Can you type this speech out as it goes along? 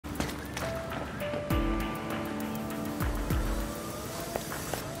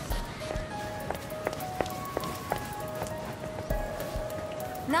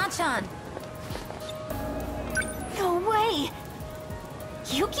Nachan! No way!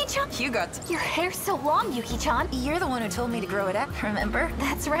 Yuki-chan? You got... Your hair's so long, Yuki-chan. You're the one who told me to grow it out, remember?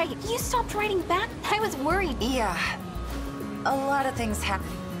 That's right. You stopped writing back. I was worried. Yeah. A lot of things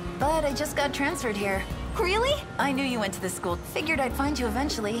happened. But I just got transferred here. Really? I knew you went to this school. Figured I'd find you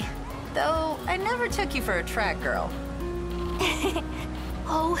eventually. Though, I never took you for a track girl.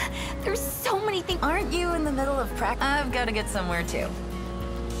 Oh, there's so many things. Aren't you in the middle of practice? I've got to get somewhere too.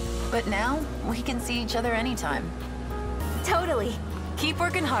 But now, we can see each other anytime. Totally. Keep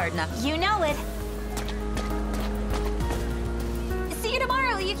working hard now. You know it. See you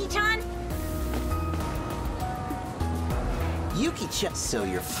tomorrow, Yuki-chan. Yuki-chan, so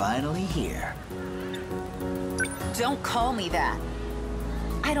you're finally here. Don't call me that.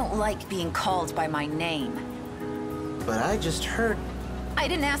 I don't like being called by my name. But I just heard... I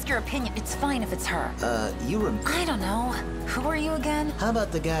didn't ask your opinion. It's fine if it's her. I don't know. Who are you again? How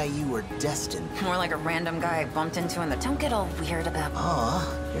about the guy you were destined? More like a random guy I bumped into in the... Don't get all weird about...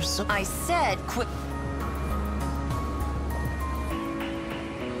 Aw, you're so... I said quit...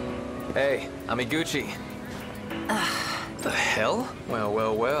 Hey, I'm Iguchi. The hell? Well,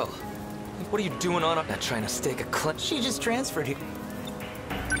 well, well. What are you doing on up? Not trying to stake a claim. She just transferred here.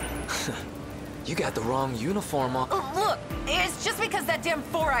 You got the wrong uniform on. Oh, look! It's just because that damn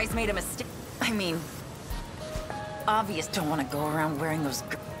Four Eyes made a mistake. I mean... Obvious don't want to go around wearing those...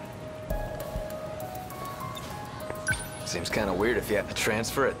 Seems kind of weird if you had to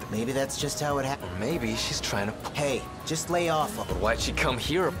transfer it. Maybe that's just how it happened. Or maybe she's trying to... Hey, just lay off. But why'd she come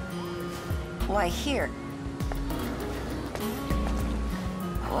here? Why here?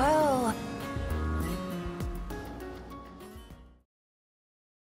 Well...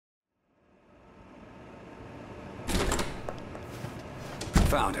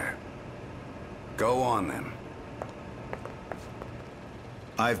 Found her. Go on, then.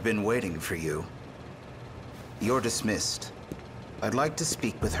 I've been waiting for you. You're dismissed. I'd like to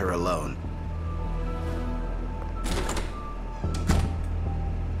speak with her alone.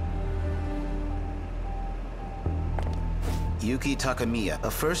 Yuki Takamiya,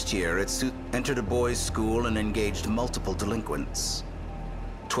 a first year at entered a boys' school and engaged multiple delinquents.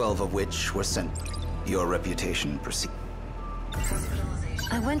 12 of which were sent. Your reputation proceeds.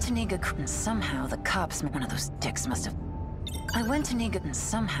 I went to Niga and somehow the cops... One of those dicks must have... I went to Niga and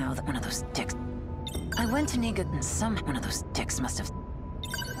somehow one of those dicks... I went to Niga and one of those dicks must have...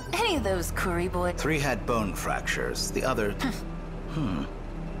 Any of those Kuri boys... 3 had bone fractures. The other...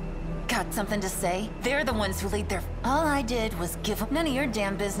 Got something to say? They're the ones who laid their... All I did was give them... None of your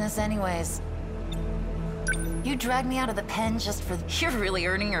damn business anyways. You dragged me out of the pen just for... You're really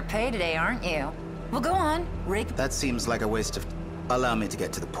earning your pay today, aren't you? Well, go on. Rake... That seems like a waste of... Allow me to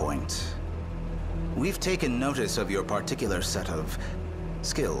get to the point. We've taken notice of your particular set of...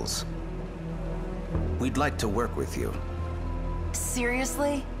 skills. We'd like to work with you.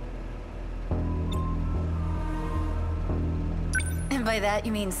 Seriously? And by that,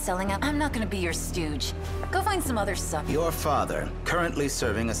 you mean selling out? I'm not gonna be your stooge. Go find some other stuff. Your father, currently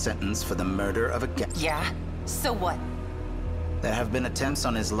serving a sentence for the murder of a gang. Yeah? So what? There have been attempts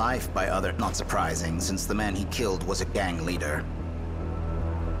on his life by other... Not surprising, since the man he killed was a gang leader.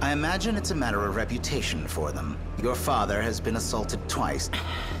 I imagine it's a matter of reputation for them. Your father has been assaulted twice.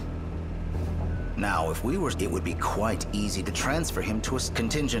 Now, if we were... It would be quite easy to transfer him to a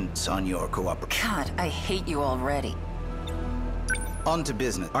contingent on your cooperation. God, I hate you already. On to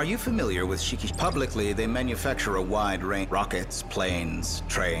business. Are you familiar with Shiki? Publicly, they manufacture a wide range... rockets, planes,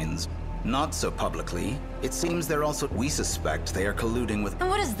 trains. Not so publicly. It seems they're also... We suspect they are colluding with... And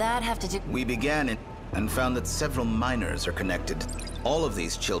what does that have to do... We began it and found that several minors are connected. All of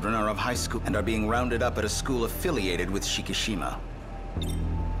these children are of high school and are being rounded up at a school affiliated with Shikishima.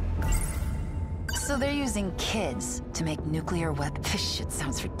 So they're using kids to make nuclear weapons? This shit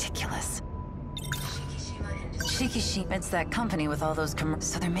sounds ridiculous. Shikishima, it's that company with all those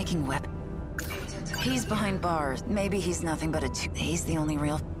So they're making weapons. He's behind bars. Maybe he's nothing but a He's the only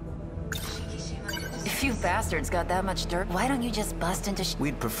real... If you bastards got that much dirt, why don't you just bust into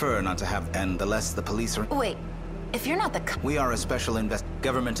We'd prefer not to have... And the less the police are... Wait, if you're not the We are a special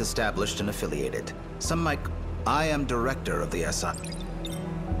government established and affiliated. Some might... I am director of the SI.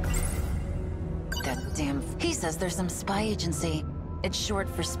 That damn... He says there's some spy agency. It's short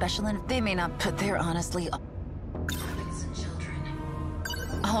for special They may not, but they're honestly...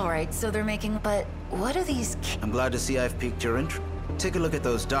 Alright, so they're making... But what are these I'm glad to see I've piqued your interest. Take a look at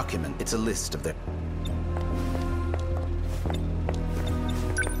those documents. It's a list of their...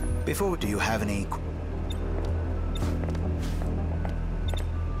 Before... Do you have any...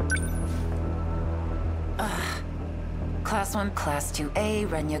 Class 1, Class 2A,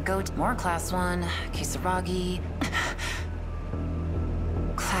 Renya Goat, more Class 1, Kisaragi.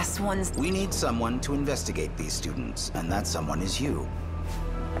 Class 1's... We need someone to investigate these students, and that someone is you.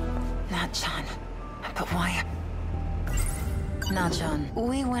 Not John. But why? Not John.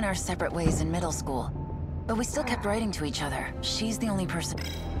 We went our separate ways in middle school, but we still kept writing to each other. She's the only person...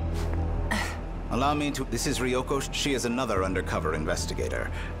 Allow me to... This is Ryoko. She is another undercover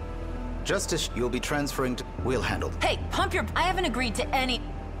investigator. Justice, you'll be transferring to... We'll handle... Hey, pump your... I haven't agreed to any...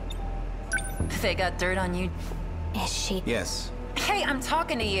 They got dirt on you. Is she? Yes. Hey, I'm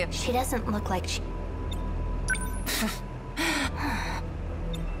talking to you. She doesn't look like she...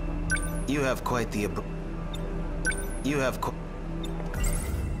 You have quite the... You have...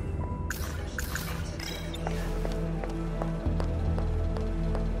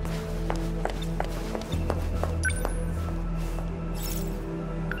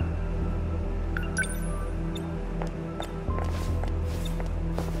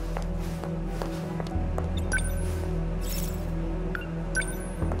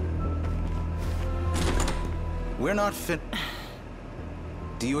 We're not fit...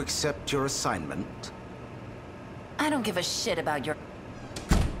 Do you accept your assignment? I don't give a shit about your...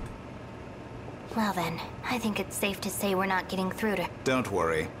 Well then, I think it's safe to say we're not getting through to... Don't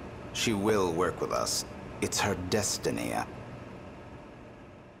worry. She will work with us. It's her destiny.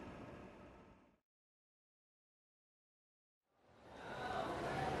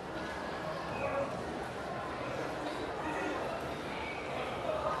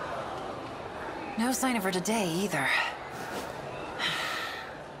 No sign of her today, either.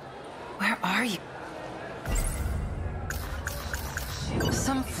 Where are you?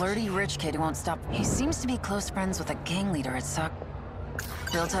 Some flirty rich kid who won't stop. He seems to be close friends with a gang leader at Sock.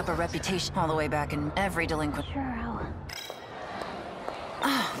 Built up a reputation all the way back in every delinquent. Churro.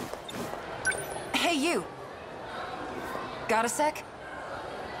 Hey, you! Got a sec?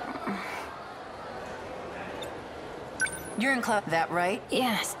 You're in club, that right?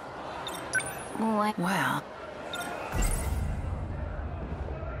 Yes. What? Well...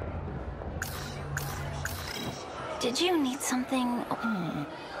 Did you need something?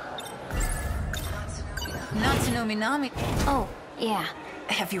 Natsunominami. Oh, yeah.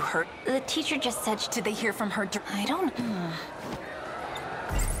 Have you heard? The teacher just said Did they hear from her? I don't...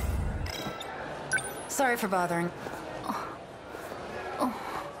 Sorry for bothering.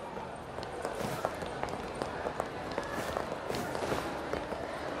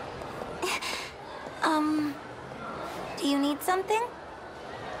 Do you need something?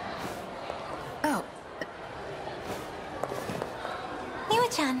 Oh.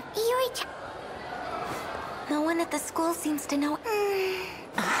 Yui-chan. Yui-chan. No one at the school seems to know.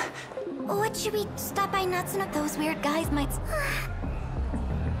 What should we stop by Natsuno? Those weird guys might...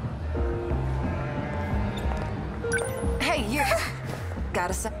 Hey, you!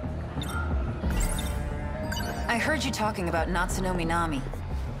 Got a sec? I heard you talking about Natsunominami.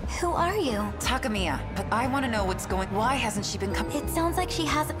 Who are you? Takamiya, but I want to know what's going... Why hasn't she been It sounds like she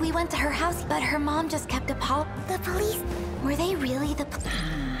has... We went to her house, but her mom just kept The police? Were they really the...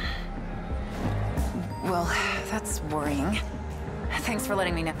 Well, that's worrying. Thanks for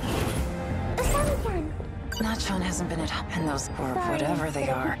letting me know. Nachon hasn't been at home, and those... or whatever they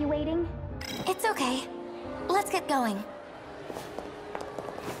are. You waiting? It's okay. Let's get going.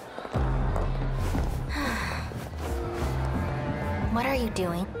 What are you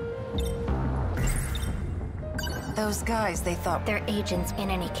doing? Those guys, they thought... They're agents in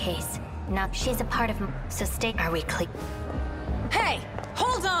any case. Now, she's a part of... So stay... Are we clear? Hey!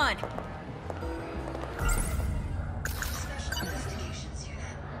 Hold on!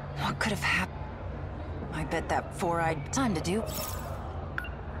 What could have happened? I bet that four-eyed... Time to do...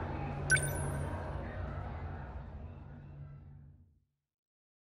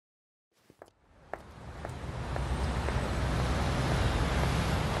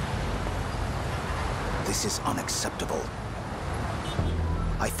 This is unacceptable.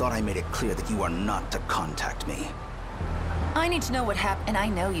 I thought I made it clear that you are not to contact me. I need to know what happened, and I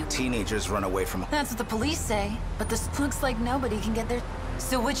know you... Teenagers run away from... That's what the police say, but this looks like nobody can get there.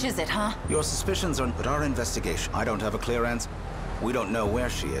 So which is it, huh? Your suspicions are... But our investigation... I don't have a clear answer. We don't know where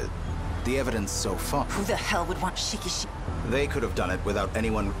she is. The evidence so far... Who the hell would want Shiki? They could have done it without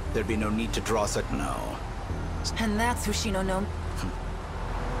anyone... There'd be no need to draw such... No. And that's who Shino no...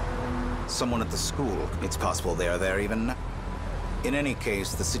 Someone at the school. It's possible they are there even now. In any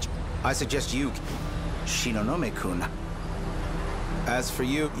case, I suggest you... Shinonome-kun. As for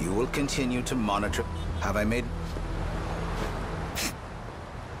you, you will continue to monitor... Have I made...